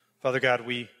Father God,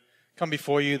 we come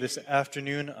before you this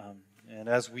afternoon, and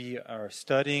as we are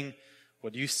studying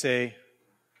what you say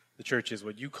the church is,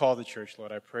 what you call the church,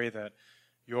 Lord, I pray that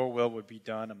your will would be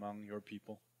done among your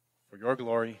people for your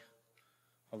glory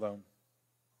alone.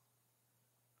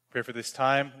 Pray for this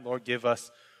time. Lord, give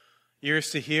us ears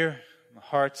to hear,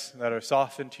 hearts that are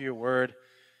softened to your word.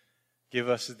 Give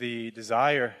us the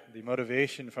desire, the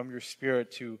motivation from your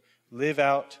Spirit to live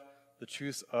out the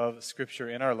truths of Scripture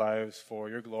in our lives for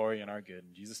your glory and our good.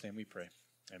 In Jesus' name we pray.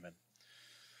 Amen.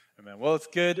 Amen. Well, it's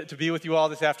good to be with you all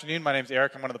this afternoon. My name's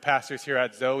Eric. I'm one of the pastors here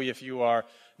at Zoe. If you are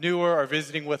newer or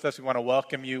visiting with us, we want to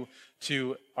welcome you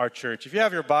to our church. If you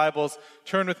have your Bibles,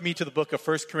 turn with me to the book of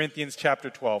 1 Corinthians chapter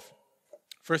 12.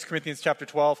 1 Corinthians chapter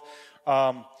 12.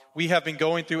 We have been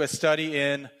going through a study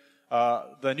in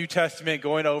the New Testament,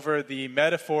 going over the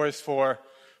metaphors for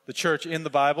the church in the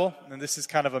Bible. And this is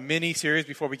kind of a mini-series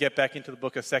before we get back into the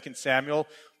book of 2 Samuel.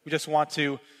 We just want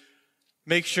to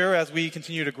make sure as we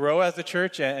continue to grow as a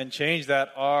church and change that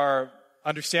our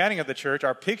understanding of the church,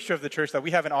 our picture of the church that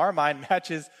we have in our mind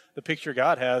matches the picture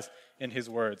God has in His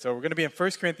Word. So we're going to be in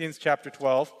 1 Corinthians chapter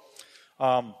 12.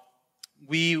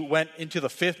 We went into the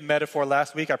fifth metaphor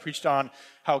last week. I preached on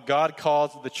how God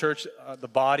calls the church the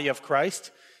body of Christ.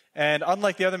 And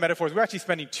unlike the other metaphors, we're actually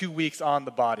spending 2 weeks on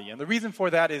the body. And the reason for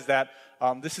that is that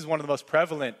this is one of the most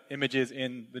prevalent images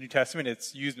in the New Testament.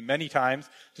 It's used many times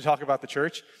to talk about the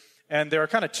church. And there are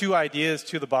kind of two ideas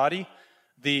to the body: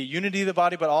 the unity of the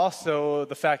body, but also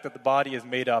the fact that the body is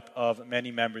made up of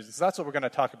many members. And so that's what we're going to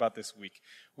talk about this week.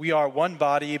 We are one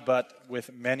body, but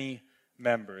with many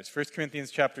members. 1 Corinthians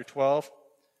chapter 12,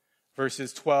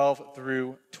 verses 12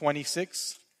 through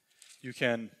 26. You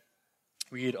can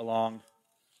read along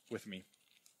with me.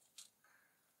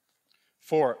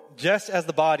 For just as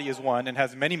the body is one and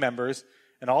has many members,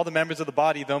 and all the members of the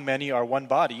body, though many, are one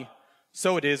body,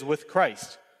 so it is with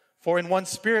Christ. For in one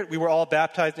Spirit we were all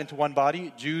baptized into one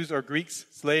body, Jews or Greeks,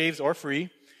 slaves or free,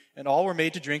 and all were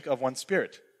made to drink of one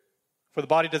Spirit. For the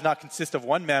body does not consist of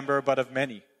one member, but of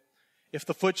many. If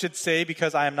the foot should say,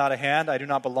 because I am not a hand, I do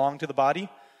not belong to the body,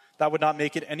 that would not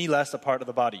make it any less a part of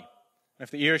the body. And if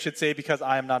the ear should say, because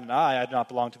I am not an eye, I do not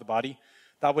belong to the body,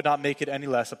 that would not make it any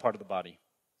less a part of the body.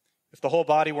 If the whole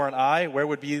body were an eye, where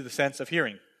would be the sense of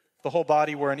hearing? If the whole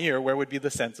body were an ear, where would be the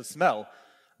sense of smell?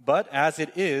 But as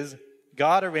it is,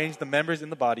 God arranged the members in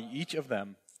the body, each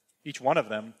one of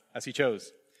them, as He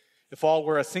chose. If all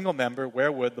were a single member,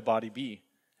 where would the body be?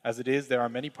 As it is, there are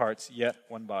many parts, yet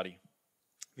one body.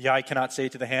 The eye cannot say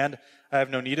to the hand, I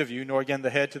have no need of you, nor again the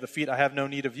head to the feet, I have no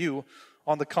need of you.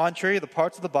 On the contrary, the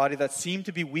parts of the body that seem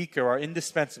to be weaker are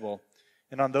indispensable.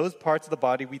 And on those parts of the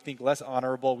body we think less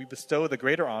honorable, we bestow the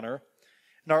greater honor,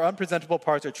 and our unpresentable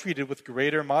parts are treated with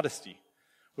greater modesty,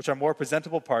 which our more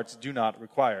presentable parts do not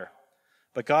require.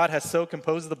 But God has so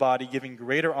composed the body, giving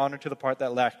greater honor to the part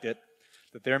that lacked it,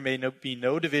 that there may be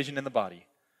no division in the body,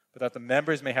 but that the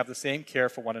members may have the same care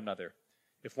for one another.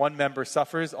 If one member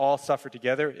suffers, all suffer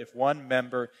together. If one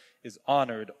member is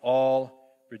honored, all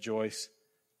rejoice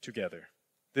together.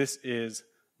 This is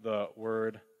the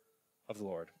word of the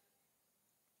Lord.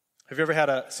 Have you ever had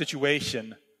a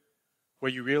situation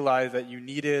where you realized that you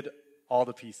needed all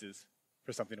the pieces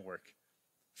for something to work?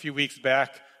 A few weeks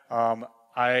back,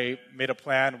 I made a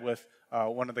plan with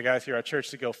one of the guys here at church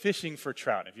to go fishing for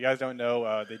trout. If you guys don't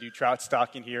know, they do trout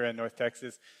stocking here in North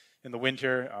Texas in the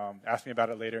winter. Ask me about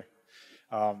it later.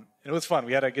 And it was fun.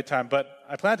 We had a good time. But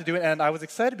I planned to do it, and I was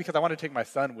excited because I wanted to take my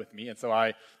son with me. And so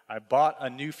I bought a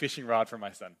new fishing rod for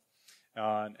my son.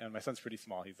 And my son's pretty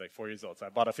small. He's like 4 years old. So I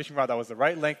bought a fishing rod that was the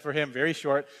right length for him, very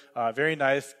short, very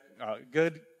nice,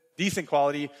 good, decent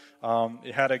quality.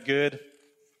 It had a good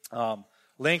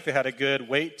length. It had a good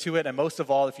weight to it. And most of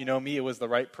all, if you know me, it was the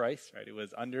right price, right? It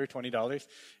was under $20.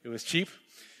 It was cheap.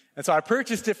 And so I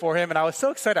purchased it for him, and I was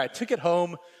so excited. I took it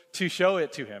home to show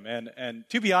it to him. And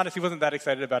to be honest, he wasn't that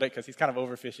excited about it because he's kind of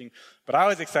overfishing. But I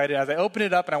was excited. As I opened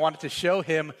it up and I wanted to show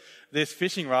him this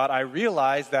fishing rod, I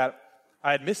realized that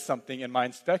I had missed something in my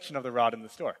inspection of the rod in the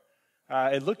store.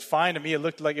 It looked fine to me. It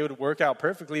looked like it would work out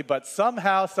perfectly. But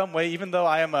somehow, some way, even though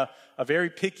I am a very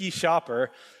picky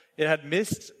shopper, it had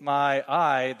missed my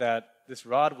eye that this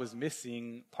rod was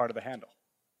missing part of the handle.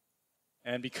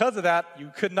 And because of that,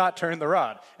 you could not turn the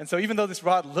rod. And so even though this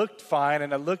rod looked fine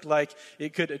and it looked like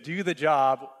it could do the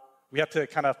job, we had to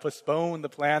kind of postpone the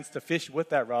plans to fish with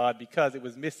that rod because it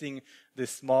was missing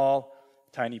this small,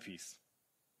 tiny piece.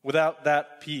 Without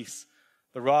that piece,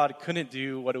 the rod couldn't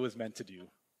do what it was meant to do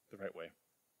the right way.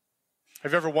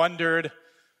 Have you ever wondered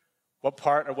what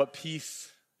part or what piece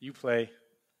you play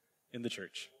in the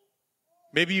church?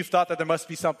 Maybe you've thought that there must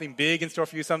be something big in store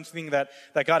for you, something that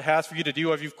God has for you to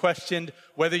do, or you've questioned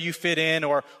whether you fit in,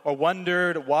 or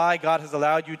wondered why God has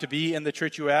allowed you to be in the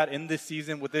church you're at in this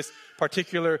season with this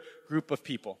particular group of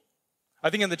people. I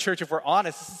think in the church, if we're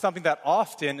honest, this is something that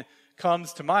often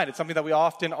comes to mind. It's something that we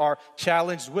often are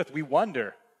challenged with. We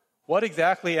wonder, what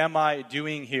exactly am I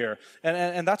doing here?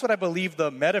 And that's what I believe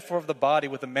the metaphor of the body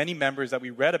with the many members that we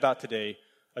read about today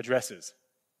addresses.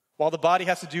 While the body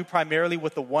has to do primarily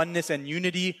with the oneness and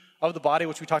unity of the body,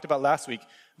 which we talked about last week,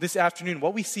 this afternoon,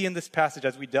 what we see in this passage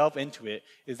as we delve into it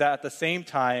is that at the same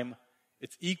time,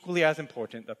 it's equally as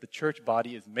important that the church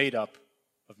body is made up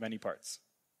of many parts.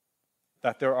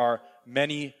 That there are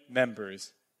many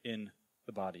members in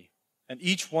the body. And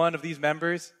each one of these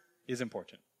members is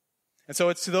important. And so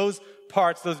it's to those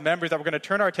parts, those members, that we're going to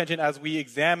turn our attention as we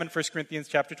examine 1 Corinthians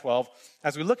chapter 12.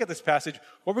 As we look at this passage,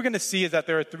 what we're going to see is that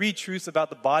there are three truths about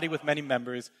the body with many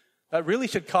members that really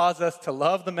should cause us to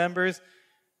love the members,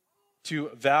 to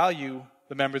value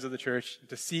the members of the church, and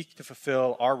to seek to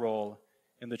fulfill our role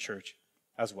in the church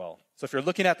as well. So if you're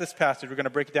looking at this passage, we're going to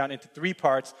break it down into three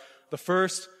parts. The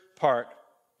first part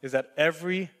is that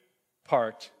every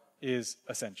part is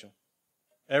essential.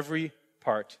 Every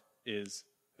part is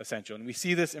essential. And we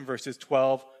see this in verses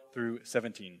 12 through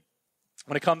 17.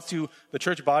 When it comes to the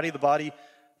church body,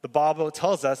 the Bible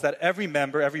tells us that every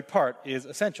member, every part is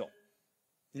essential.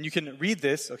 And you can read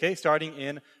this, okay, starting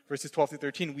in verses 12 through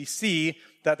 13. We see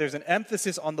that there's an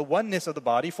emphasis on the oneness of the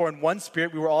body. For in one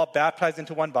spirit we were all baptized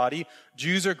into one body.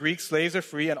 Jews or Greeks, slaves or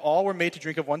free, and all were made to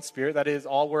drink of one spirit. That is,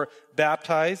 all were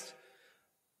baptized.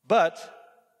 But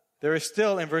there is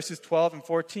still in verses 12 and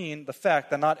 14 the fact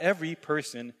that not every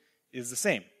person is the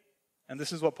same. And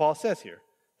this is what Paul says here.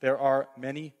 There are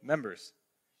many members.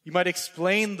 You might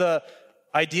explain the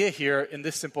idea here in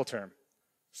this simple term.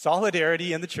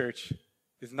 Solidarity in the church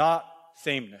is not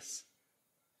sameness.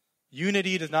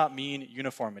 Unity does not mean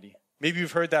uniformity. Maybe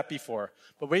you've heard that before.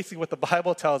 But basically what the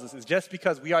Bible tells us is just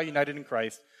because we are united in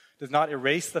Christ does not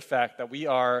erase the fact that we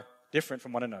are different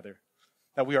from one another.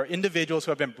 That we are individuals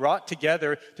who have been brought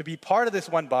together to be part of this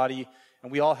one body,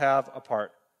 and we all have a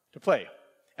part to play.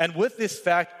 And with this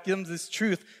fact comes this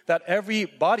truth that every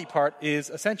body part is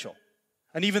essential.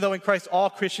 And even though in Christ all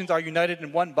Christians are united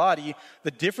in one body,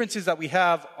 the differences that we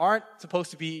have aren't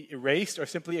supposed to be erased or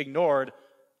simply ignored,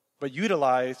 but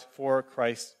utilized for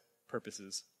Christ's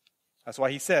purposes. That's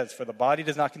why he says, for the body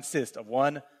does not consist of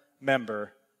one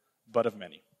member, but of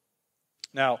many.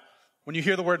 Now, when you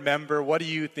hear the word member, what do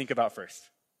you think about first?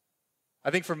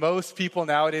 I think for most people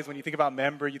nowadays, when you think about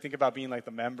member, you think about being like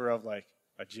the member of like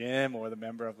a gym or the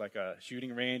member of like a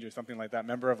shooting range or something like that,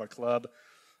 member of a club.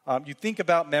 You think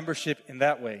about membership in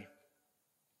that way.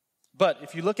 But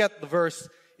if you look at the verse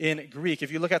in Greek,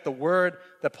 if you look at the word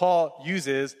that Paul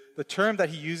uses, the term that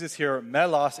he uses here,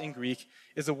 melos in Greek,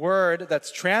 is a word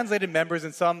that's translated members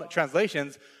in some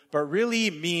translations, but really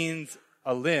means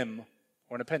a limb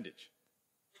or an appendage.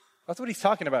 That's what he's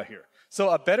talking about here. So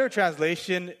a better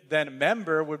translation than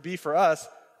member would be for us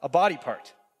a body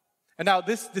part. And now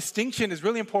this distinction is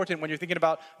really important when you're thinking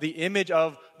about the image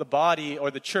of the body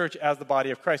or the church as the body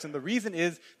of Christ. And the reason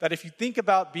is that if you think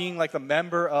about being like the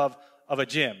member of a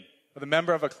gym or the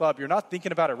member of a club, you're not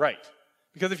thinking about it right.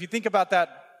 Because if you think about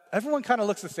that, everyone kind of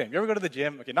looks the same. You ever go to the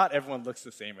gym? Okay, not everyone looks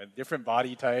the same, right? Different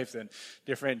body types and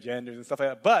different genders and stuff like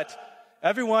that. But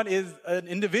everyone is an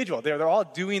individual. They're all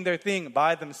doing their thing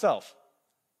by themselves,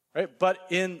 right? But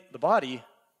in the body,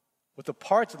 with the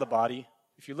parts of the body,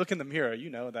 if you look in the mirror, you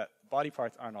know that body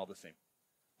parts aren't all the same.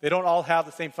 They don't all have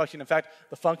the same function. In fact,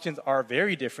 the functions are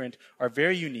very different, are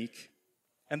very unique,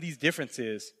 and these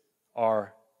differences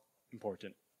are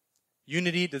important.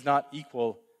 Unity does not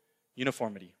equal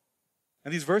uniformity.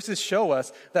 And these verses show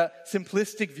us that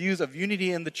simplistic views of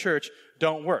unity in the church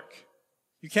don't work.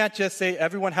 You can't just say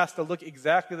everyone has to look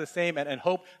exactly the same and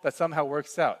hope that somehow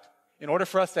works out. In order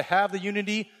for us to have the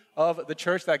unity of the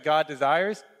church that God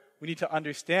desires, we need to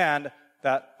understand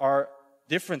that our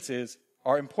differences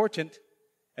are important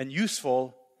and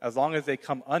useful as long as they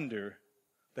come under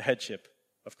the headship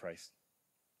of Christ.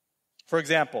 For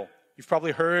example, you've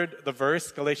probably heard the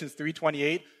verse, Galatians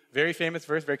 3:28, very famous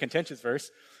verse, very contentious verse.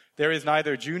 There is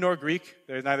neither Jew nor Greek,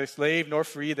 there is neither slave nor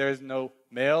free, there is no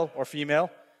male or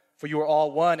female, for you are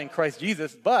all one in Christ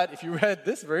Jesus. But if you read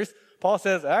this verse, Paul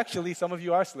says, actually, some of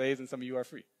you are slaves and some of you are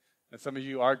free. And some of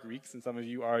you are Greeks and some of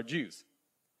you are Jews.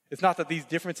 It's not that these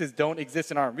differences don't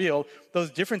exist and aren't real. Those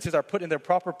differences are put in their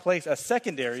proper place as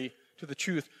secondary to the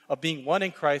truth of being one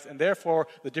in Christ, and therefore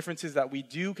the differences that we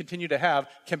do continue to have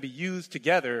can be used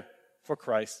together for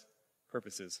Christ's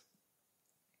purposes.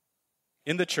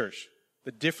 In the church,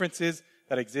 the differences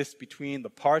that exists between the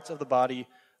parts of the body,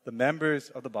 the members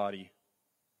of the body.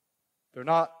 They're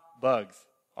not bugs.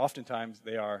 Oftentimes,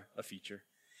 they are a feature.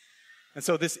 And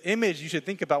so this image you should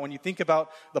think about when you think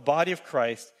about the body of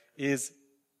Christ is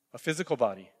a physical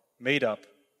body made up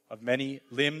of many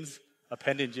limbs,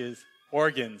 appendages,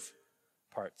 organs,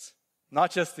 parts.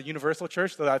 Not just the universal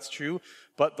church, though that's true,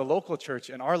 but the local church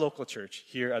and our local church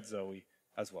here at Zoe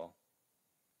as well.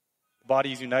 The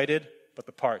body is united, but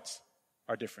the parts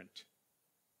are different.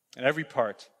 And every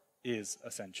part is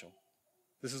essential.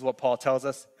 This is what Paul tells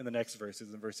us in the next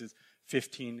verses, in verses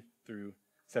 15 through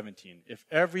 17. If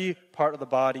every part of the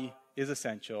body is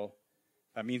essential,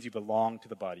 that means you belong to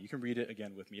the body. You can read it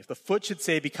again with me. If the foot should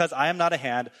say, because I am not a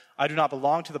hand, I do not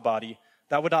belong to the body,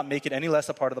 that would not make it any less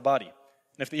a part of the body.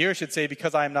 And if the ear should say,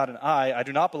 because I am not an eye, I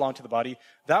do not belong to the body,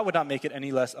 that would not make it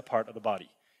any less a part of the body.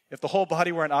 If the whole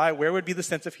body were an eye, where would be the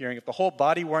sense of hearing? If the whole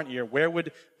body were an ear, where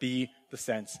would be the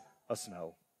sense of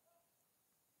smell?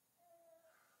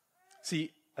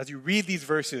 See, as you read these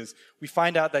verses, we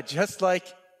find out that just like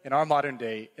in our modern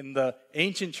day, in the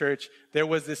ancient church, there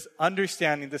was this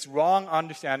understanding, this wrong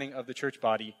understanding of the church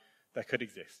body that could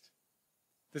exist.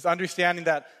 This understanding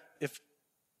that if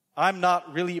I'm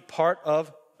not really part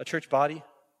of a church body,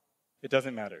 it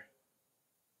doesn't matter.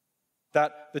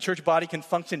 That the church body can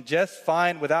function just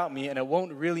fine without me, and it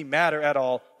won't really matter at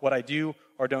all what I do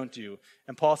or don't do.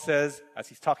 And Paul says, as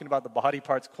he's talking about the body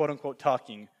parts, quote unquote,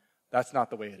 talking, that's not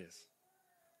the way it is.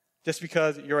 Just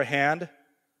because you're a hand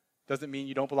doesn't mean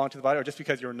you don't belong to the body, or just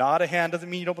because you're not a hand doesn't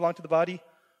mean you don't belong to the body.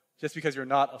 Just because you're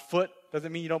not a foot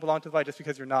doesn't mean you don't belong to the body. Just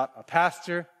because you're not a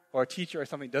pastor or a teacher or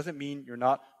something doesn't mean you're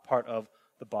not part of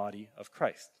the body of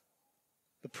Christ.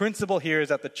 The principle here is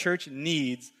that the church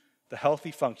needs the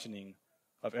healthy functioning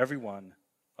of every one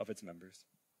of its members.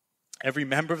 Every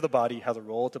member of the body has a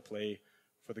role to play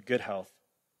for the good health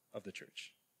of the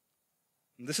church.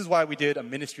 And this is why we did a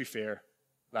ministry fair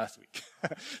last week.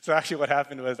 So actually what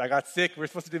happened was I got sick. We were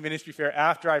supposed to do a ministry fair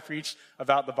after I preached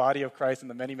about the body of Christ and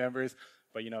the many members.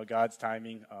 But, God's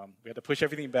timing, we had to push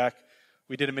everything back.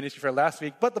 We did a ministry fair last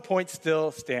week, but the point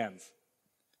still stands.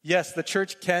 Yes, the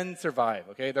church can survive,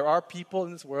 okay? There are people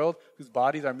in this world whose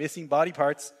bodies are missing body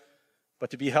parts, but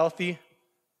to be healthy,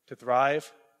 to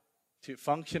thrive, to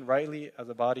function rightly as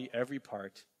a body, every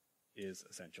part is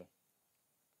essential.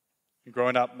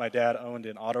 Growing up, my dad owned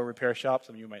an auto repair shop.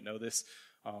 Some of you might know this.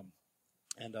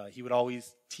 And he would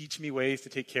always teach me ways to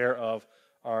take care of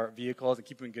our vehicles and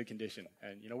keep them in good condition.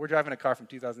 And, we're driving a car from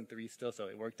 2003 still, so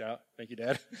it worked out. Thank you,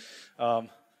 Dad. One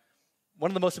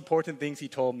of the most important things he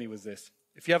told me was this.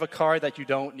 If you have a car that you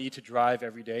don't need to drive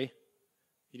every day,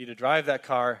 you need to drive that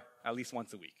car at least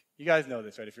once a week. You guys know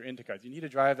this, right? If you're into cars, you need to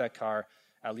drive that car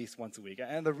at least once a week.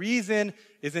 And the reason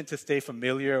isn't to stay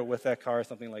familiar with that car or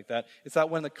something like that. It's that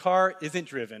when the car isn't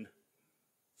driven,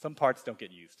 some parts don't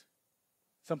get used.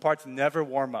 Some parts never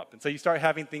warm up. And so you start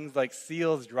having things like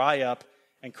seals dry up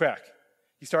and crack.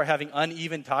 You start having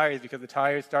uneven tires because the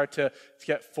tires start to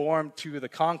get formed to the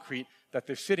concrete that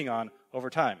they're sitting on over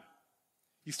time.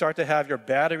 You start to have your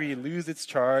battery lose its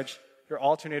charge, your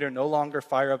alternator no longer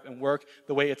fire up and work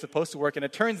the way it's supposed to work. And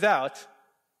it turns out,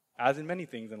 as in many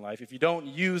things in life, if you don't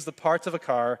use the parts of a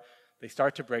car, they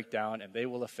start to break down and they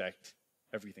will affect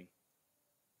everything.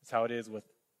 That's how it is with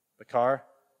the car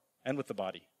and with the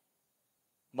body.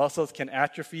 Muscles can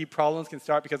atrophy, problems can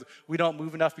start because we don't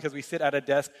move enough because we sit at a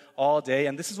desk all day.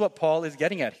 And this is what Paul is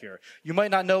getting at here. You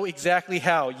might not know exactly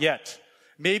how yet.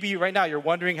 Maybe right now you're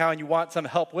wondering how and you want some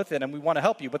help with it, and we want to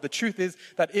help you. But the truth is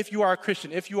that if you are a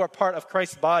Christian, if you are part of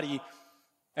Christ's body,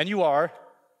 and you are,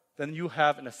 then you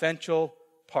have an essential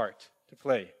part to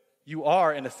play. You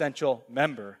are an essential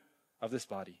member of this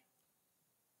body.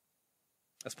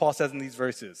 As Paul says in these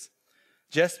verses,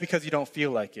 just because you don't feel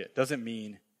like it doesn't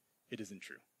mean it isn't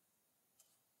true.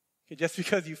 Okay, just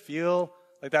because you feel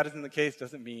like that isn't the case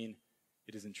doesn't mean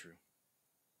it isn't true.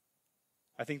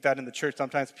 I think that in the church,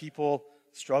 sometimes people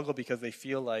struggle because they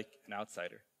feel like an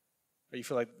outsider. Or you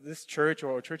feel like this church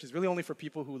or church is really only for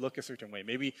people who look a certain way.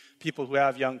 Maybe people who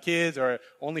have young kids, or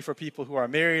only for people who are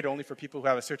married, or only for people who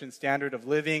have a certain standard of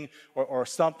living, or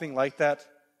something like that.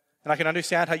 And I can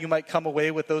understand how you might come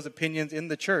away with those opinions in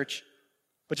the church,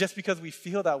 but just because we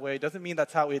feel that way doesn't mean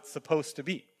that's how it's supposed to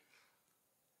be.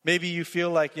 Maybe you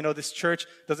feel like, this church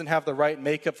doesn't have the right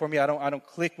makeup for me. I don't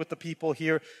click with the people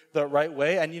here the right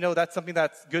way. And, that's something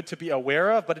that's good to be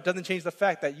aware of, but it doesn't change the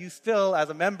fact that you still, as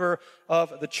a member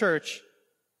of the church,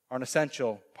 are an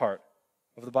essential part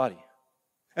of the body.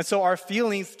 And so our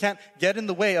feelings can't get in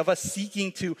the way of us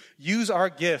seeking to use our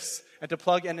gifts and to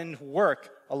plug and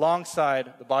work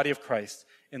alongside the body of Christ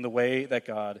in the way that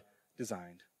God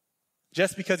designed.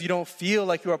 Just because you don't feel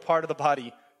like you are part of the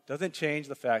body doesn't change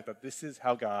the fact that this is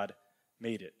how God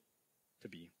made it to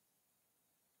be.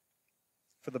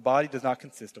 For the body does not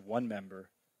consist of one member,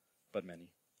 but many.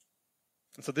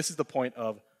 And so this is the point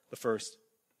of the first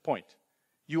point.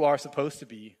 You are supposed to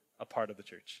be a part of the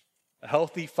church, a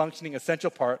healthy, functioning,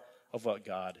 essential part of what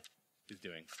God is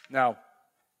doing. Now,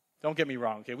 don't get me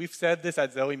wrong, okay? We've said this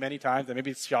at Zoe many times, and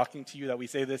maybe it's shocking to you that we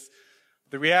say this.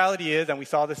 The reality is, and we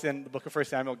saw this in the book of 1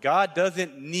 Samuel, God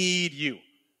doesn't need you.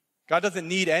 God doesn't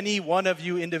need any one of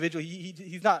you individually.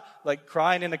 He's not like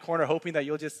crying in the corner hoping that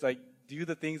you'll just like do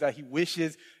the things that he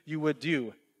wishes you would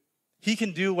do. He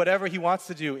can do whatever he wants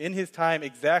to do in his time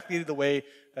exactly the way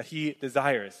that he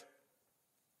desires.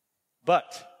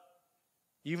 But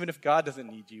even if God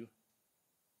doesn't need you,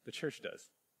 the church does.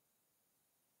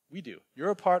 We do.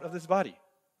 You're a part of this body.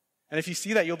 And if you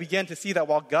see that, you'll begin to see that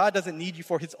while God doesn't need you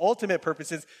for his ultimate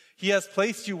purposes, he has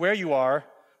placed you where you are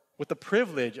with the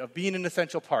privilege of being an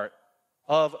essential part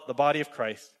of the body of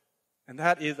Christ. And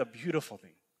that is a beautiful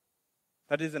thing.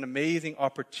 That is an amazing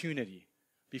opportunity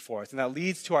before us. And that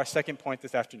leads to our second point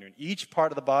this afternoon. Each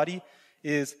part of the body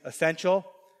is essential,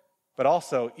 but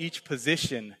also each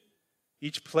position,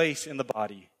 each place in the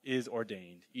body is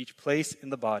ordained. Each place in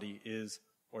the body is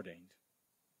ordained.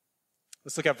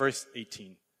 Let's look at verse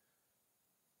 18.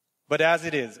 But as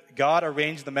it is, God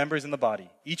arranged the members in the body,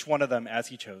 each one of them as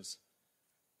he chose.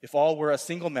 If all were a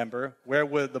single member, where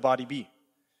would the body be?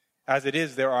 As it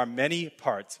is, there are many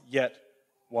parts, yet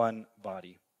one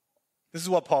body. This is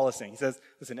what Paul is saying. He says,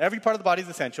 listen, every part of the body is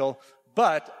essential,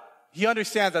 but he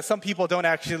understands that some people don't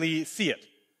actually see it.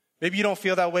 Maybe you don't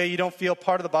feel that way. You don't feel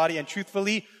part of the body. And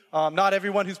truthfully, not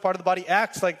everyone who's part of the body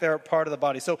acts like they're part of the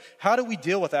body. So how do we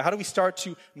deal with that? How do we start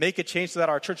to make a change so that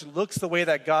our church looks the way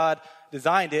that God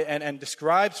designed it and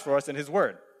describes for us in his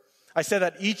word? I said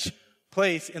that each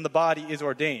place in the body is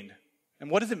ordained. And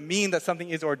what does it mean that something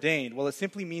is ordained? Well, it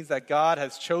simply means that God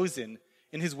has chosen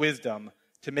in his wisdom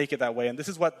to make it that way. And this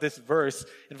is what this verse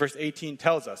in verse 18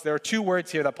 tells us. There are two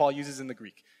words here that Paul uses in the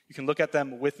Greek. You can look at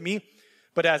them with me.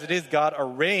 But as it is, God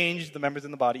arranged the members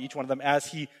in the body, each one of them, as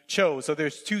he chose. So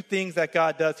there's two things that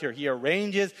God does here. He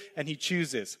arranges and he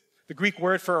chooses. The Greek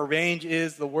word for arrange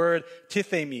is the word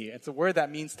tithemi. It's a word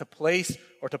that means to place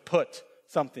or to put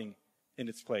something in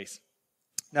its place.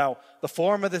 Now, the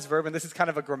form of this verb, and this is kind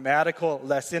of a grammatical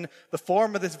lesson, the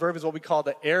form of this verb is what we call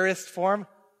the aorist form,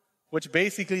 which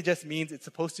basically just means it's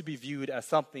supposed to be viewed as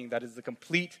something that is the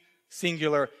complete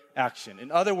singular action.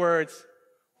 In other words,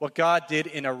 what God did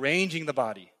in arranging the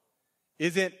body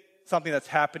isn't something that's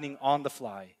happening on the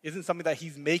fly, isn't something that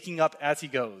he's making up as he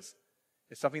goes.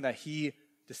 It's something that he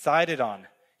decided on,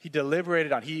 he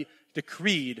deliberated on, he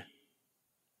decreed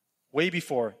way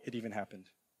before it even happened.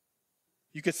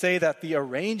 You could say that the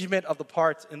arrangement of the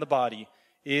parts in the body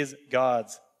is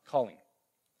God's calling.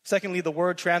 Secondly, the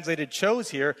word translated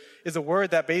chose here is a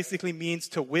word that basically means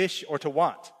to wish or to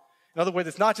want. In other words,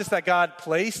 it's not just that God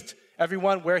placed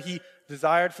everyone where he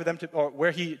desired for them to, or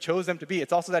where he chose them to be.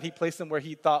 It's also that he placed them where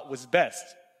he thought was best,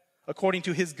 according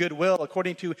to his good will,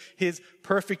 according to his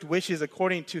perfect wishes,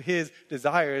 according to his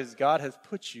desires. God has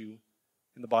put you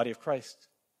in the body of Christ,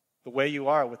 the way you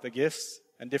are, with the gifts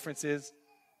and differences,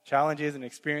 challenges and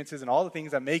experiences, and all the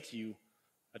things that make you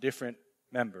a different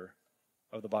member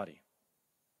of the body.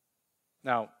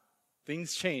 Now,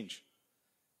 things change.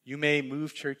 You may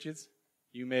move churches.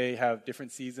 You may have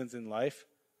different seasons in life.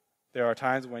 There are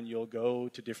times when you'll go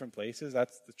to different places.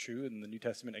 That's the truth, and the New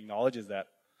Testament acknowledges that.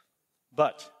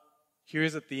 But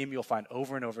here's a theme you'll find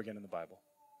over and over again in the Bible.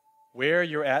 Where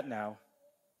you're at now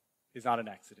is not an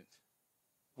accident.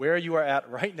 Where you are at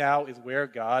right now is where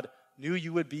God knew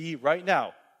you would be right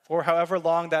now, for however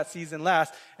long that season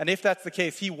lasts. And if that's the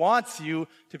case, he wants you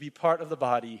to be part of the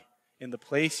body in the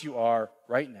place you are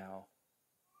right now,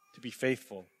 to be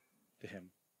faithful to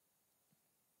him.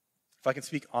 If I can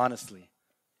speak honestly,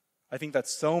 I think that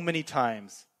so many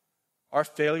times our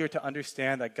failure to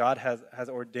understand that God has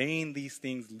ordained these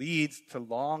things leads to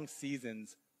long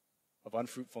seasons of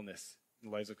unfruitfulness in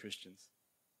the lives of Christians.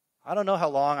 I don't know how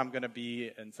long I'm going to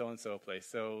be in so-and-so place,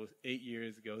 so 8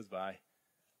 years goes by.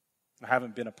 I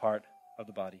haven't been a part of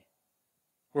the body.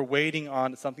 We're waiting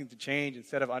on something to change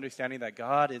instead of understanding that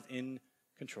God is in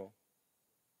control.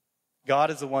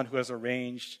 God is the one who has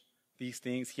arranged these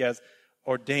things. He has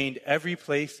ordained every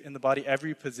place in the body,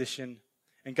 every position,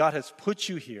 and God has put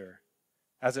you here,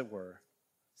 as it were,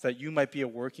 so that you might be a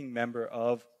working member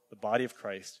of the body of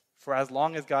Christ for as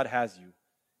long as God has you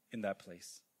in that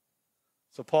place.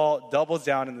 So Paul doubles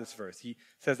down in this verse. He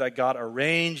says that God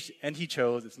arranged and he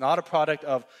chose. It's not a product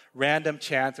of random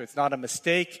chance, or it's not a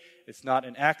mistake. It's not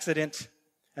an accident.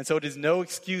 And so it is no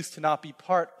excuse to not be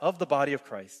part of the body of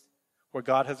Christ where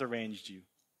God has arranged you,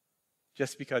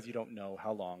 just because you don't know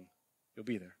how long you'll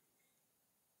be there.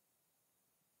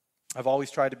 I've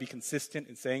always tried to be consistent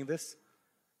in saying this.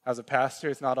 As a pastor,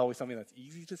 it's not always something that's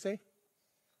easy to say.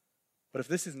 But if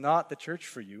this is not the church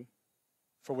for you,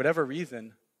 for whatever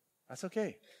reason, that's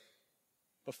okay.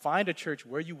 But find a church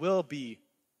where you will be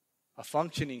a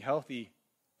functioning, healthy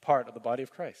part of the body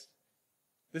of Christ.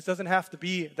 This doesn't have to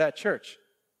be that church,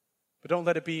 but don't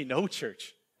let it be no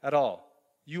church at all.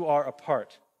 You are a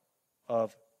part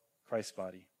of Christ's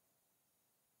body.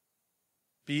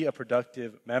 Be a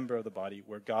productive member of the body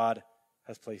where God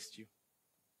has placed you.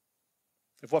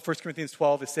 If what 1 Corinthians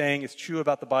 12 is saying is true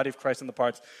about the body of Christ and the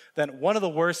parts, then one of the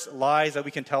worst lies that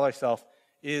we can tell ourselves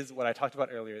is what I talked about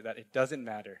earlier, that it doesn't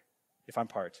matter if I'm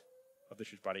part of the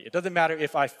church body. It doesn't matter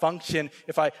if I function,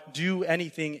 if I do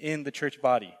anything in the church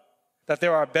body. That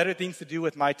there are better things to do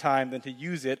with my time than to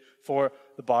use it for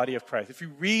the body of Christ. If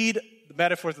you read the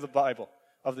metaphors of the Bible,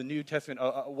 of the New Testament,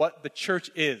 what the church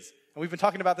is, and we've been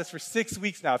talking about this for 6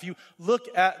 weeks now. If you look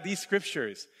at these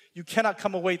scriptures, you cannot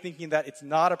come away thinking that it's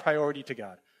not a priority to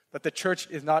God, that the church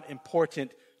is not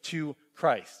important to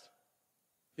Christ.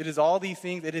 It is all these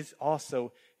things. It is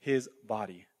also his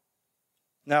body.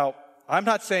 Now, I'm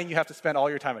not saying you have to spend all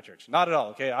your time at church. Not at all,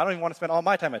 okay? I don't even want to spend all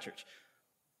my time at church.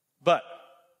 But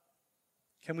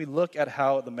can we look at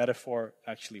how the metaphor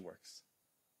actually works?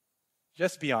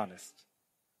 Just be honest.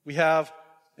 We have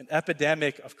an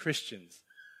epidemic of Christians,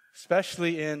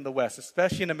 especially in the West,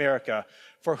 especially in America,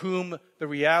 for whom the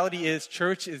reality is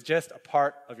church is just a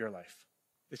part of your life.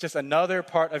 It's just another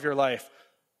part of your life.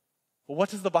 Well, what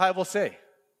does the Bible say?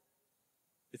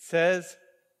 It says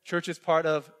church is part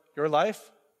of your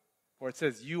life, or it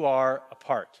says you are a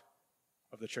part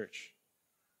of the church.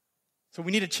 So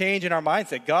we need a change in our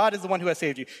mindset. God is the one who has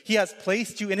saved you. He has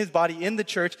placed you in his body, in the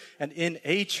church, and in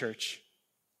a church.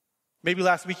 Maybe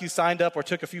last week you signed up or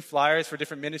took a few flyers for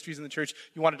different ministries in the church.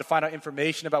 You wanted to find out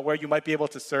information about where you might be able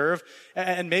to serve.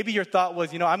 And maybe your thought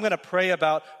was, I'm going to pray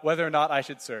about whether or not I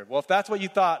should serve. Well, if that's what you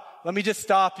thought, let me just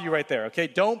stop you right there, okay?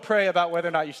 Don't pray about whether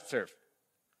or not you should serve.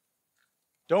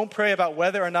 Don't pray about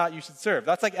whether or not you should serve.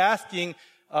 That's like asking,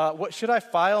 should I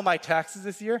file my taxes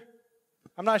this year?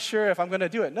 I'm not sure if I'm going to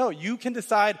do it. No, you can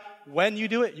decide when you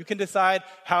do it. You can decide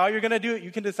how you're going to do it.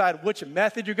 You can decide which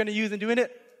method you're going to use in doing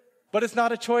it. But it's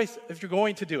not a choice if you're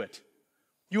going to do it.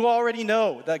 You already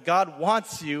know that God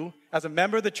wants you as a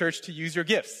member of the church to use your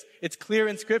gifts. It's clear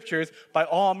in scriptures. By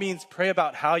all means, pray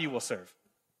about how you will serve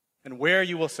and where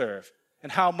you will serve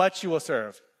and how much you will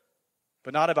serve,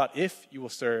 but not about if you will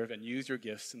serve and use your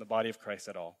gifts in the body of Christ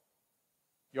at all.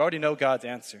 You already know God's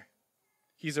answer.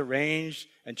 He's arranged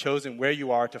and chosen where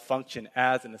you are to function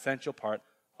as an essential part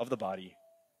of the body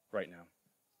right now.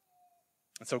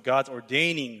 And so God's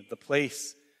ordaining the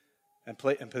place and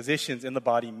positions in the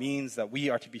body means that we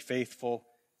are to be faithful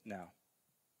now.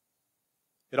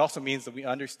 It also means that we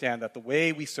understand that the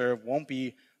way we serve won't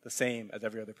be the same as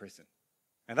every other person.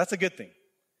 And that's a good thing.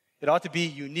 It ought to be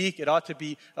unique. It ought to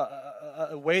be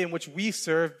a way in which we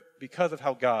serve because of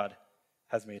how God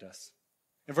has made us.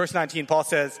 In verse 19, Paul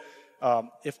says,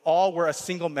 if all were a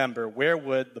single member, where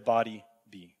would the body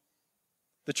be?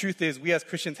 The truth is, we as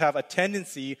Christians have a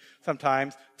tendency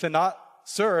sometimes to not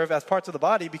serve as parts of the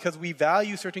body because we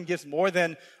value certain gifts more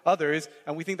than others,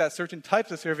 and we think that certain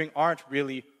types of serving aren't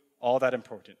really all that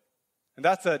important. And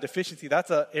that's a deficiency.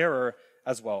 That's an error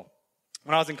as well.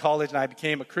 When I was in college and I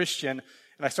became a Christian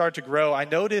and I started to grow, I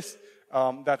noticed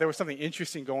that there was something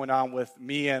interesting going on with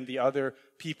me and the other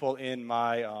people in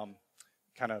my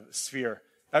kind of sphere.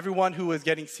 Everyone who was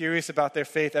getting serious about their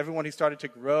faith, everyone who started to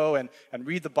grow and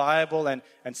read the Bible and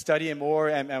study it more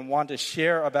and want to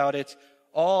share about it,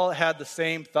 all had the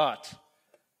same thought.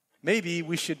 Maybe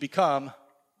we should become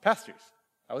pastors.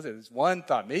 That was it. There's one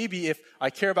thought. Maybe if I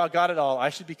care about God at all, I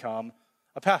should become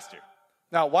a pastor.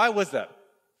 Now, why was that?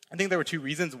 I think there were two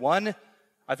reasons. One,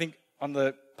 I think on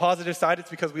the positive side, it's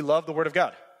because we love the Word of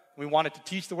God. We wanted to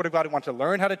teach the Word of God. We wanted to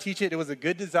learn how to teach it. It was a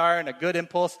good desire and a good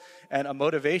impulse and a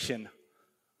motivation.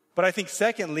 But I think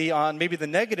secondly, on maybe the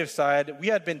negative side, we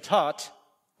had been taught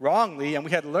wrongly and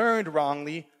we had learned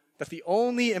wrongly that the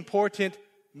only important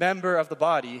member of the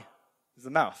body is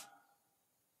the mouth.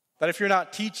 That if you're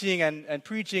not teaching and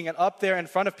preaching and up there in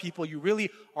front of people, you really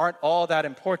aren't all that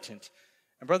important.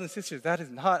 And brothers and sisters, that is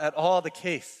not at all the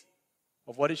case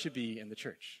of what it should be in the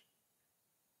church.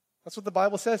 That's what the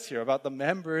Bible says here about the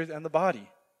members and the body.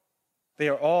 They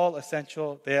are all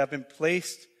essential. They have been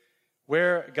placed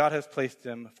where God has placed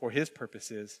them for his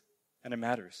purposes, and it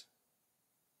matters.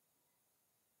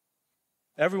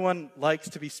 Everyone likes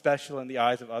to be special in the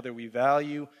eyes of others. We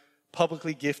value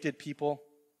publicly gifted people.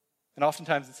 And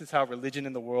oftentimes this is how religion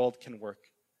in the world can work.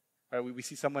 Right? We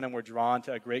see someone and we're drawn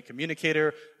to a great communicator,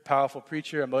 a powerful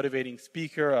preacher, a motivating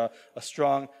speaker, a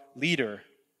strong leader.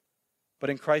 But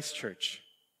in Christ's church,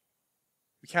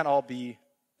 we can't all be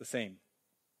the same.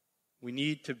 We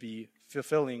need to be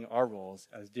fulfilling our roles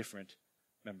as different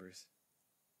members.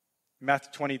 In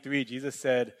Matthew 23, Jesus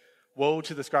said, "Woe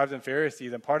to the scribes and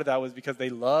Pharisees," and part of that was because they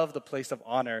love the place of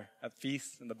honor at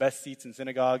feasts and the best seats in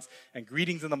synagogues and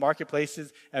greetings in the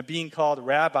marketplaces and being called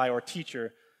rabbi or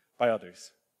teacher by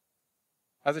others.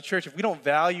 As a church, if we don't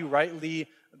value rightly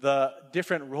the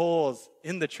different roles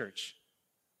in the church,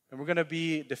 then we're going to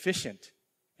be deficient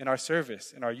in our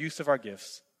service, in our use of our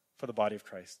gifts for the body of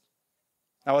Christ.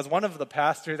 Now, as one of the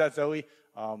pastors at Zoe,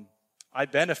 I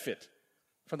benefit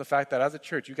from the fact that as a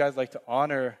church, you guys like to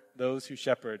honor those who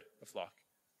shepherd the flock.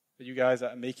 That you guys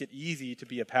make it easy to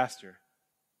be a pastor.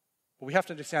 But we have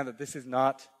to understand that this is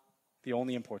not the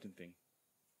only important thing.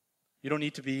 You don't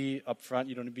need to be up front.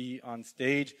 You don't need to be on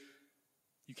stage.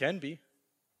 You can be.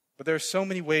 But there are so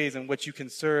many ways in which you can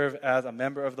serve as a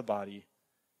member of the body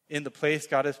in the place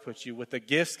God has put you, with the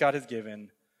gifts God has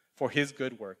given for His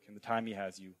good work in the time He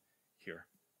has you here.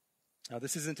 Now,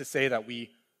 this isn't to say that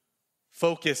we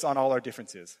focus on all our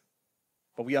differences,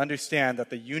 but we understand that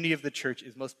the unity of the church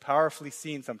is most powerfully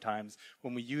seen sometimes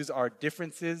when we use our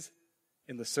differences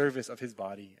in the service of His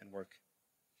body and work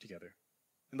together.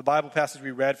 In the Bible passage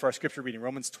we read for our scripture reading,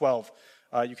 Romans 12,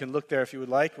 you can look there if you would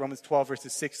like, Romans 12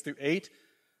 verses 6 through 8.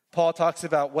 Paul talks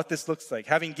about what this looks like.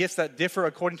 Having gifts that differ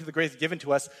according to the grace given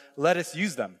to us, let us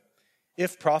use them.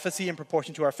 If prophecy in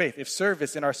proportion to our faith, if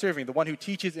service in our serving, the one who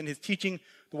teaches in his teaching,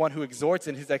 the one who exhorts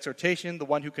in his exhortation, the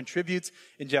one who contributes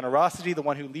in generosity, the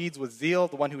one who leads with zeal,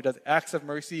 the one who does acts of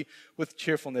mercy with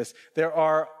cheerfulness. There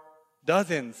are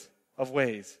dozens of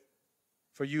ways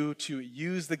for you to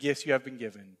use the gifts you have been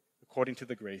given according to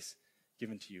the grace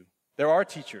given to you. There are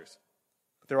teachers,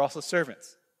 but there are also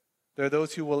servants. There are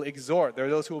those who will exhort. There are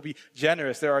those who will be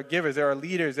generous. There are givers. There are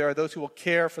leaders. There are those who will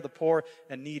care for the poor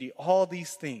and needy. All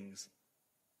these things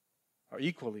are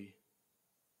equally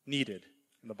needed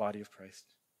in the body of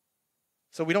Christ.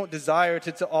 So we don't desire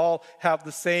to all have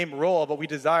the same role, but we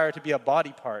desire to be a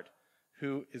body part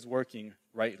who is working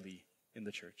rightly in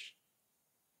the church.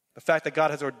 The fact that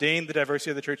God has ordained the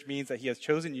diversity of the church means that He has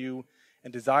chosen you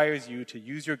and desires you to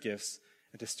use your gifts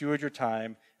and to steward your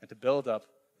time and to build up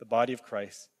the body of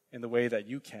Christ in the way that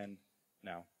you can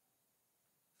now.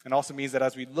 It also means that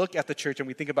as we look at the church and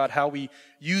we think about how we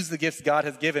use the gifts God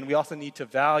has given, we also need to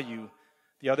value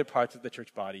the other parts of the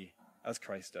church body as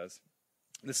Christ does.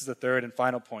 And this is the third and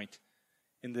final point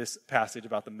in this passage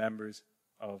about the members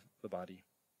of the body.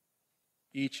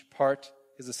 Each part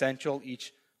is essential,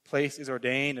 each place is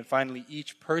ordained, and finally,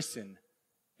 each person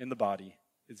in the body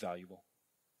is valuable.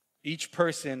 Each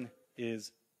person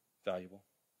is valuable.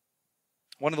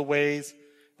 One of the ways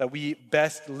that we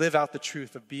best live out the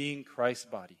truth of being Christ's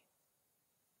body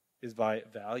is by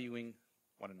valuing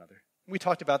one another. We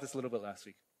talked about this a little bit last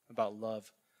week, about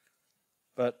love.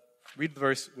 But read the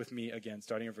verse with me again,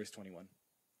 starting at verse 21.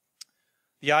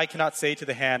 The eye cannot say to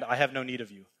the hand, I have no need of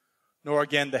you, nor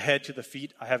again the head to the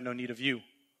feet, I have no need of you.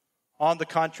 On the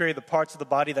contrary, the parts of the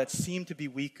body that seem to be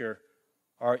weaker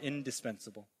are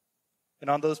indispensable. And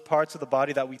on those parts of the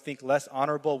body that we think less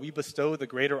honorable, we bestow the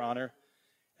greater honor.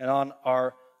 And on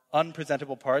our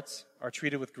unpresentable parts are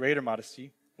treated with greater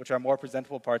modesty, which our more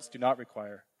presentable parts do not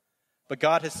require. But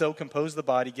God has so composed the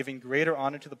body, giving greater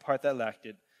honor to the part that lacked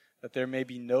it, that there may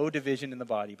be no division in the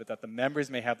body, but that the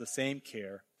members may have the same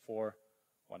care for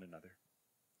one another.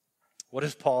 What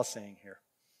is Paul saying here?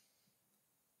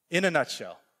 In a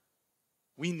nutshell,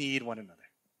 we need one another.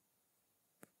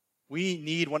 We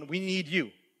need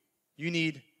you. You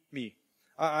need me.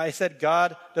 I said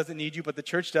God doesn't need you, but the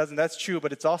church does, and that's true,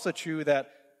 but it's also true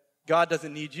that God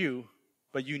doesn't need you,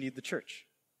 but you need the church.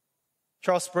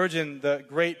 Charles Spurgeon, the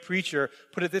great preacher,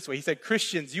 put it this way. He said,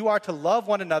 Christians, you are to love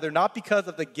one another not because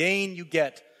of the gain you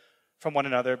get from one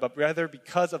another, but rather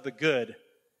because of the good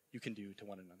you can do to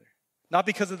one another. Not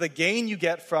because of the gain you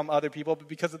get from other people, but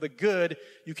because of the good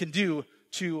you can do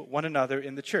to one another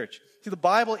in the church. See, the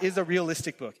Bible is a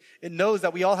realistic book. It knows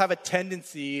that we all have a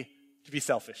tendency to be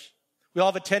selfish. We all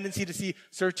have a tendency to see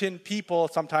certain people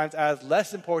sometimes as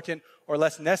less important or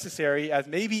less necessary, as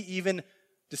maybe even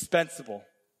dispensable.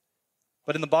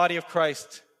 But in the body of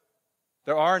Christ,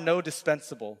 there are no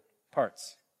dispensable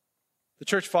parts. The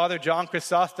church father, John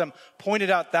Chrysostom, pointed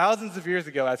out thousands of years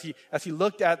ago as he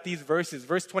looked at these verses.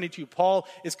 Verse 22, Paul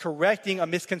is correcting a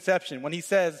misconception when he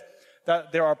says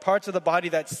that there are parts of the body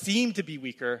that seem to be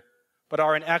weaker, but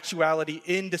are in actuality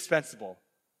indispensable.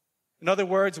 In other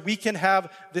words, we can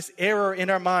have this error in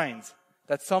our minds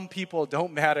that some people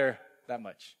don't matter that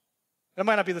much. It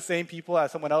might not be the same people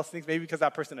as someone else thinks, maybe because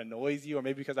that person annoys you, or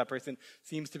maybe because that person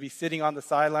seems to be sitting on the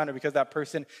sideline, or because that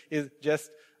person is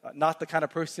just not the kind of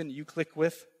person you click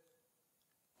with.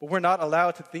 But we're not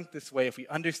allowed to think this way if we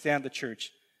understand the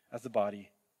church as the body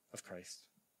of Christ.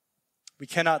 We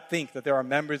cannot think that there are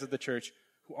members of the church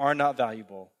who are not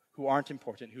valuable, who aren't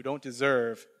important, who don't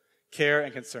deserve care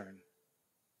and concern.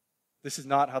 This is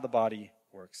not how the body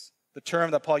works. The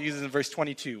term that Paul uses in verse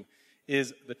 22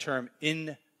 is the term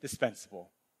indispensable.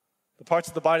 The parts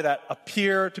of the body that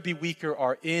appear to be weaker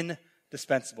are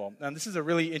indispensable. And this is a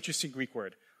really interesting Greek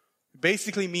word. It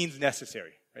basically means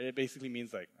necessary. Right? It basically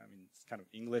means it's kind of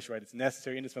English, right? It's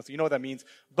necessary, indispensable. You know what that means.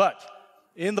 But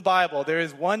in the Bible, there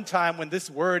is one time when this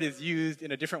word is used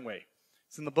in a different way.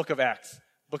 It's in the book of Acts.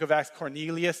 Book of Acts,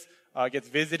 Cornelius gets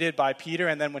visited by Peter,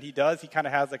 and then when he does, he kind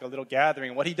of has like a little gathering.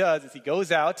 And what he does is he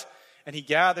goes out and he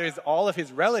gathers all of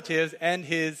his relatives and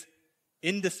his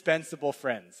indispensable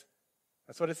friends.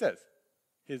 That's what it says.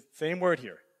 His same word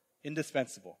here,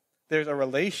 indispensable. There's a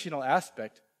relational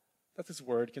aspect that this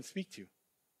word can speak to. It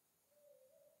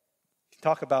can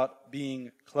talk about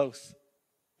being close,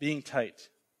 being tight.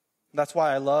 And that's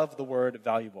why I love the word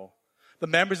valuable. The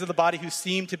members of the body who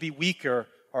seem to be weaker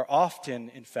are often,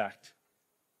 in fact,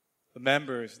 the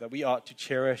members that we ought to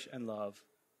cherish and love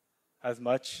as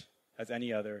much as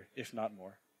any other, if not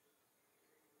more.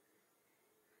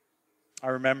 I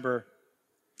remember,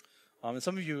 and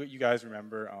some of you guys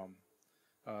remember,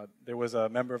 there was a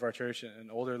member of our church, an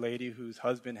older lady whose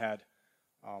husband had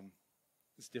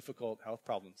this difficult health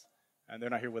problems. And they're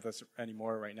not here with us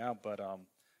anymore right now, but I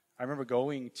remember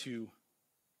going to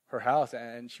her house,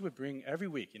 and she would bring, every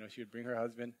week, she would bring her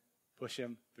husband, push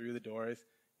him through the doors,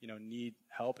 need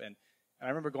help. And I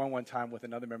remember going one time with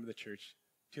another member of the church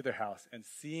to their house and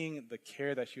seeing the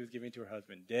care that she was giving to her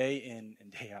husband day in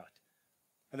and day out.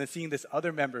 And then seeing this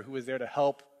other member who was there to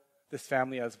help this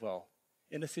family as well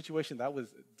in a situation that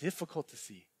was difficult to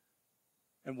see.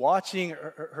 And watching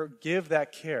her give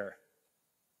that care,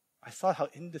 I saw how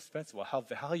indispensable, how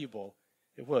valuable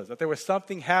it was. That there was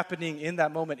something happening in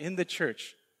that moment in the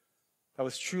church that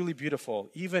was truly beautiful,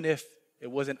 even if it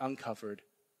wasn't uncovered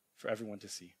for everyone to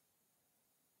see.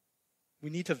 We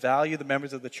need to value the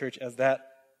members of the church as that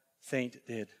saint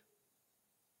did.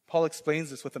 Paul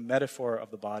explains this with a metaphor of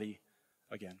the body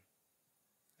again.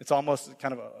 It's almost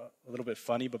kind of a little bit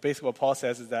funny, but basically what Paul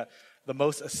says is that the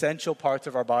most essential parts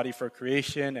of our body for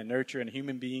creation and nurture and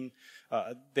human being,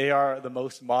 they are the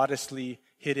most modestly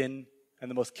hidden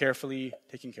and the most carefully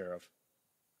taken care of.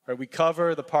 Right? We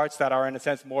cover the parts that are, in a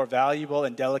sense, more valuable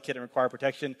and delicate and require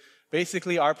protection.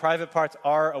 Basically, our private parts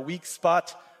are a weak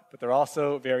spot, but they're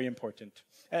also very important.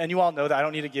 And you all know that. I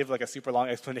don't need to give like a super long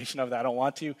explanation of that. I don't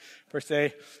want to, per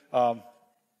se.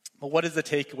 But what is the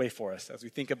takeaway for us as we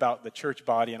think about the church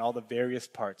body and all the various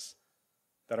parts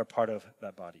that are part of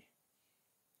that body?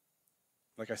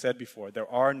 Like I said before, there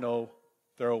are no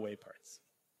throwaway parts.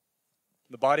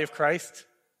 In the body of Christ,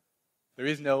 there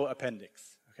is no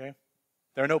appendix, okay?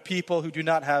 There are no people who do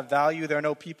not have value. There are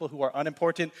no people who are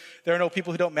unimportant. There are no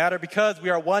people who don't matter, because we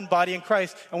are one body in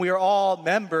Christ and we are all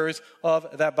members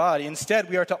of that body. Instead,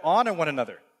 we are to honor one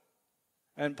another.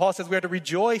 And Paul says we are to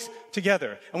rejoice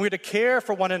together and we are to care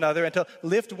for one another and to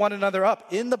lift one another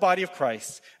up in the body of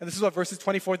Christ. And this is what verses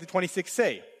 24 to 26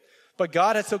 say. But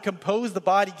God has so composed the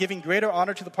body, giving greater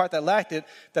honor to the part that lacked it,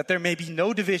 that there may be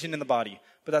no division in the body,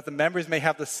 but that the members may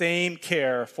have the same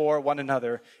care for one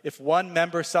another. If one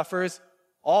member suffers,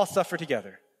 all suffer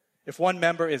together. If one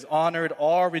member is honored,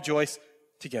 all rejoice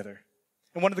together.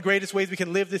 And one of the greatest ways we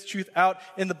can live this truth out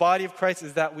in the body of Christ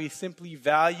is that we simply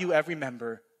value every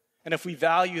member. And if we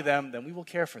value them, then we will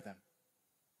care for them.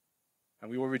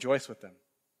 And we will rejoice with them.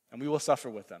 And we will suffer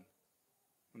with them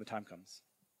when the time comes.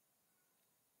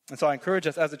 And so I encourage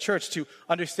us as a church to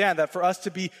understand that for us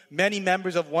to be many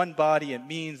members of one body, it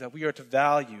means that we are to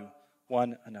value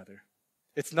one another.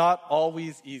 It's not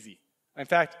always easy. In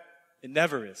fact, it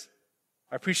never is.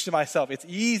 I preach to myself. It's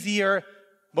easier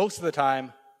most of the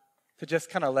time to just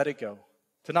kind of let it go,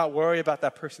 to not worry about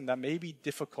that person that may be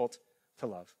difficult to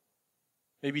love,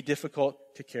 may be difficult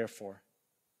to care for,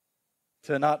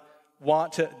 to not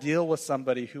want to deal with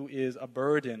somebody who is a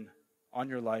burden on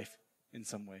your life in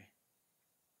some way.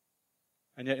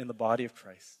 And yet in the body of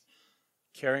Christ,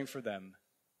 caring for them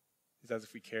is as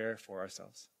if we care for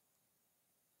ourselves.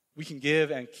 We can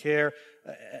give and care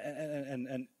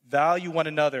and value one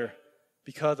another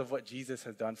because of what Jesus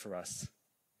has done for us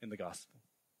in the gospel.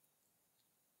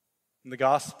 In the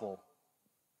gospel,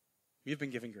 we have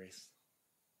been given grace.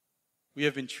 We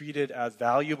have been treated as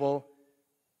valuable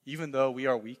even though we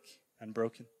are weak and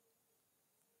broken.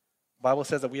 The Bible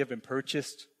says that we have been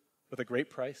purchased with a great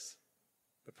price,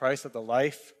 the price of the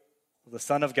life of the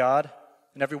Son of God.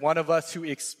 And every one of us who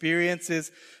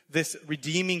experiences this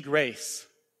redeeming grace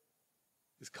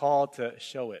is called to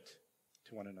show it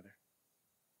to one another.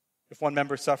 If one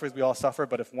member suffers, we all suffer.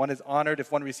 But if one is honored,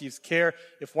 if one receives care,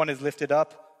 if one is lifted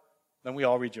up, then we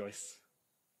all rejoice.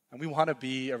 And we want to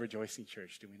be a rejoicing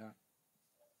church, do we not?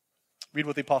 Read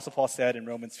what the Apostle Paul said in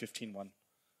Romans 15:1.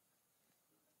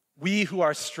 We who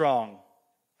are strong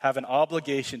have an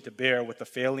obligation to bear with the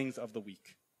failings of the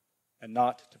weak and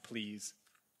not to please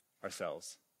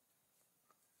ourselves.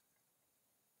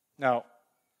 Now,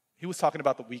 he was talking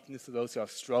about the weakness of those who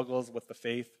have struggles with the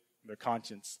faith and their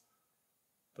conscience.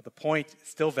 But the point is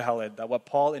still valid that what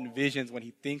Paul envisions when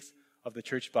he thinks of the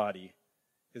church body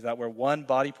is that where one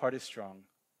body part is strong,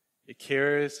 it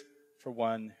cares for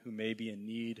one who may be in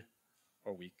need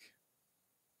or weak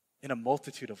in a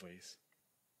multitude of ways.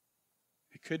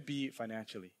 It could be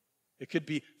financially. It could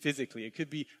be physically. It could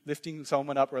be lifting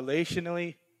someone up relationally.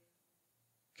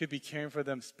 It could be caring for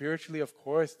them spiritually, of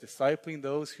course, discipling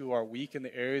those who are weak in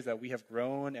the areas that we have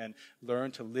grown and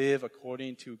learned to live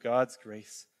according to God's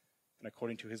grace and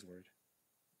according to his word.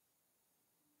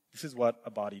 This is what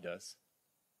a body does.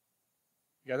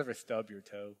 You guys ever stub your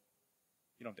toe?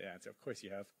 You don't have to answer. Of course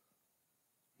you have.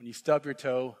 When you stub your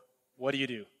toe, what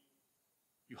do?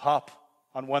 You hop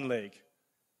on one leg.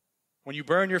 When you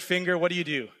burn your finger, what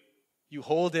do? You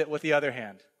hold it with the other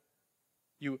hand.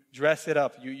 You dress it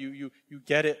up. You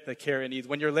get it the care it needs.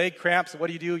 When your leg cramps,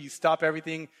 what do? You stop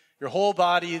everything. Your whole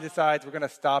body decides we're going to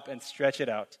stop and stretch it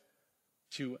out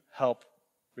to help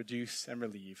reduce and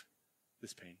relieve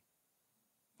this pain.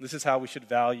 This is how we should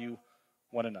value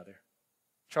one another.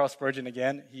 Charles Spurgeon,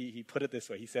 again, he put it this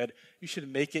way. He said, you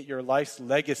should make it your life's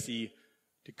legacy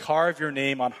to carve your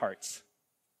name on hearts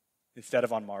instead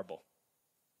of on marble.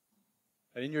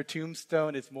 That in your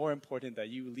tombstone, it's more important that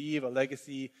you leave a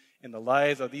legacy in the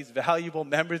lives of these valuable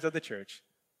members of the church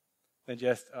than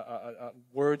just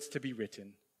words to be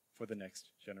written for the next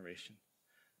generation.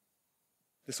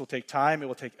 This will take time, it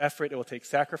will take effort, it will take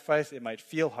sacrifice, it might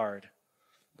feel hard.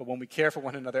 But when we care for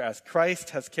one another as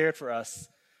Christ has cared for us,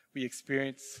 we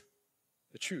experience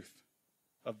the truth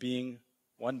of being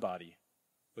one body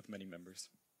with many members.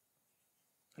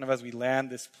 Kind of as we land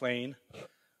this plane,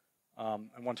 I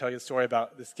want to tell you a story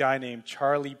about this guy named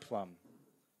Charlie Plumb.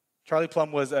 Charlie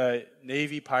Plumb was a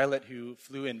Navy pilot who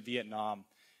flew in Vietnam.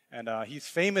 And he's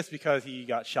famous because he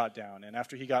got shot down. And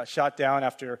after he got shot down,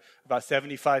 after about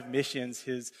 75 missions,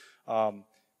 he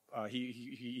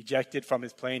ejected from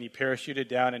his plane, he parachuted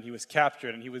down, and he was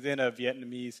captured. And he was in a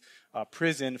Vietnamese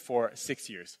prison for 6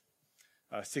 years.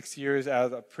 6 years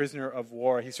as a prisoner of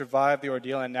war. He survived the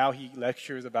ordeal, and now he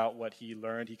lectures about what he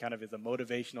learned. He kind of is a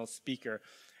motivational speaker.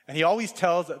 And he always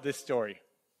tells this story.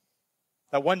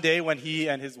 That one day when he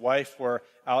and his wife were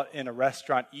out in a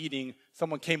restaurant eating,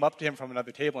 someone came up to him from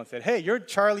another table and said, "Hey, you're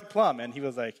Charlie Plumb." And he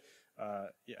was like,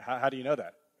 yeah, how do you know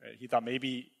that? Right? He thought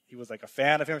maybe he was like a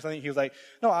fan of him or something. He was like,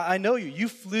 "No, I know you. You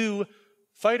flew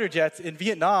fighter jets in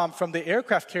Vietnam from the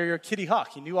aircraft carrier Kitty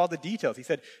Hawk." He knew all the details. He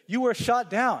said, "You were shot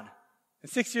down.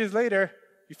 And 6 years later,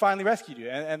 we finally rescued you."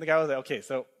 And the guy was like, "Okay,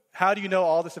 so how do you know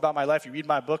all this about my life? You read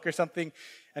my book or something?"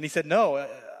 And he said, "No,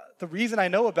 the reason I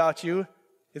know about you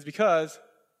is because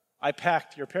I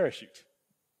packed your parachute."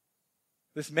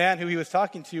 This man who he was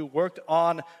talking to worked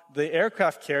on the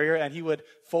aircraft carrier, and he would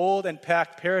fold and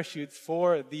pack parachutes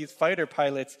for these fighter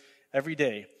pilots every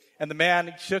day. And the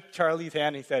man shook Charlie's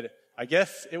hand and he said, "I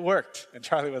guess it worked." And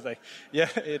Charlie was like, "Yeah,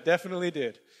 it definitely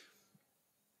did."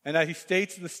 And as he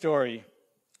states the story,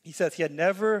 he says he had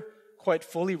never quite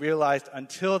fully realized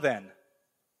until then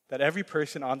that every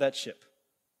person on that ship,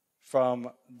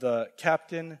 from the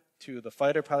captain to the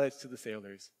fighter pilots to the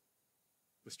sailors,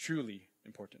 was truly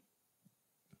important.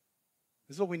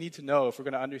 This is what we need to know if we're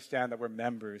going to understand that we're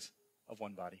members of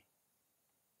one body.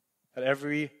 That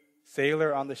every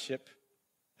sailor on the ship,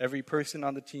 every person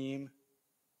on the team,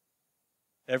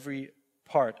 every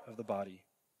part of the body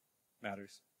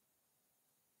matters.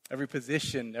 Every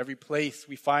position, every place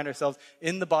we find ourselves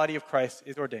in the body of Christ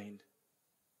is ordained.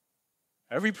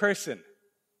 Every person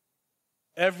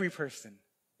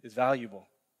is valuable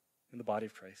in the body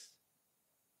of Christ.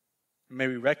 And may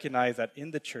we recognize that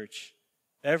in the church,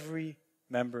 every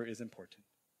member is important,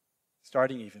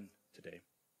 starting even today.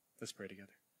 Let's pray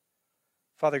together.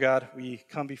 Father God, we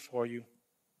come before you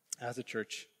as a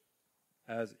church,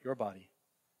 as your body.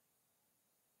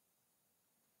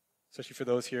 Especially for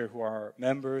those here who are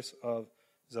members of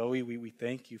Zoe, we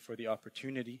thank you for the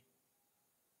opportunity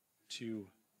to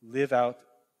live out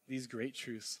these great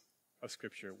truths of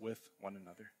Scripture with one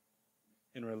another,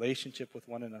 in relationship with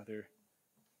one another,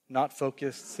 not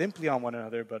focused simply on one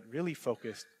another, but really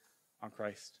focused on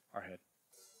Christ, our head.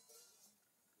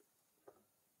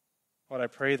 Lord, I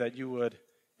pray that you would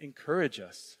encourage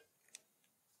us,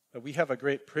 that we have a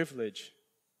great privilege,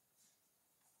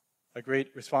 a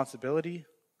great responsibility,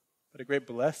 but a great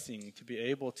blessing to be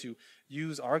able to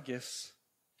use our gifts,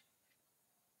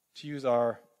 to use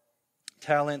our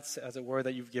talents, as it were,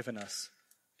 that you've given us,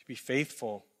 to be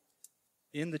faithful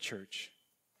in the church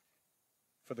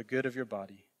for the good of your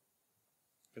body,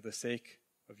 for the sake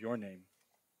of your name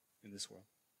in this world.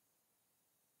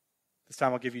 This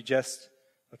time I'll give you just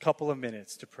a couple of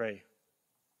minutes to pray.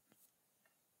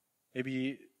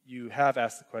 Maybe you have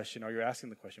asked the question, or you're asking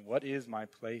the question, what is my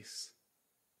place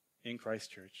in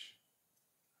Christ Church?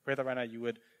 I pray that right now you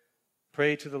would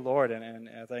pray to the Lord, and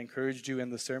as I encouraged you in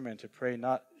the sermon, to pray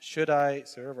not should I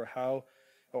serve or how,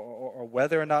 or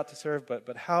whether or not to serve,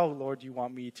 but how, Lord, you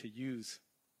want me to use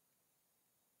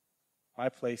my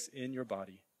place in your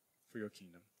body for your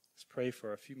kingdom. Let's pray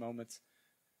for a few moments,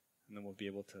 and then we'll be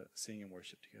able to sing and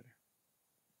worship together.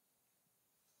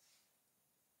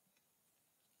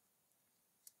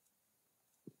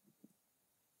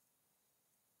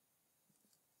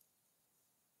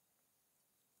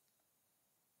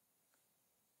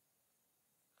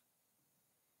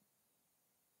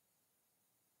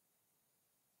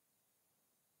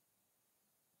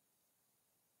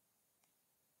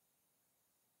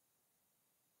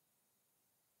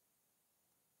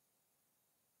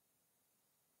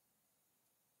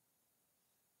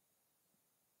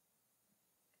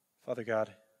 Father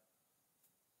God,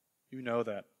 you know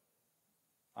that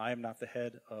I am not the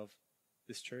head of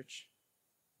this church.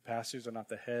 Pastors are not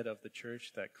the head of the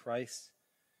church, that Christ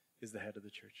is the head of the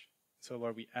church. So,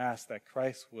 Lord, we ask that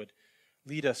Christ would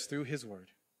lead us through his word,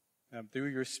 and through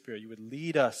your Spirit. You would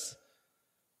lead us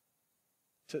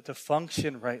to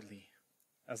function rightly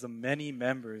as the many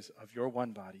members of your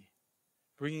one body,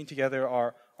 bringing together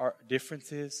our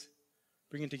differences,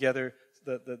 bringing together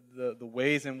the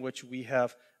ways in which we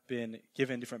have been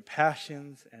given different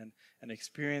passions and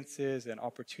experiences and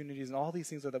opportunities and all these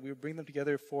things, so that we would bring them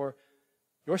together for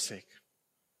your sake.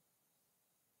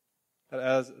 That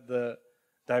as the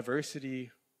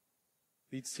diversity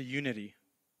leads to unity,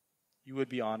 you would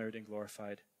be honored and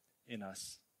glorified in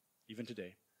us, even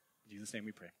today. In Jesus' name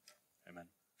we pray. Amen.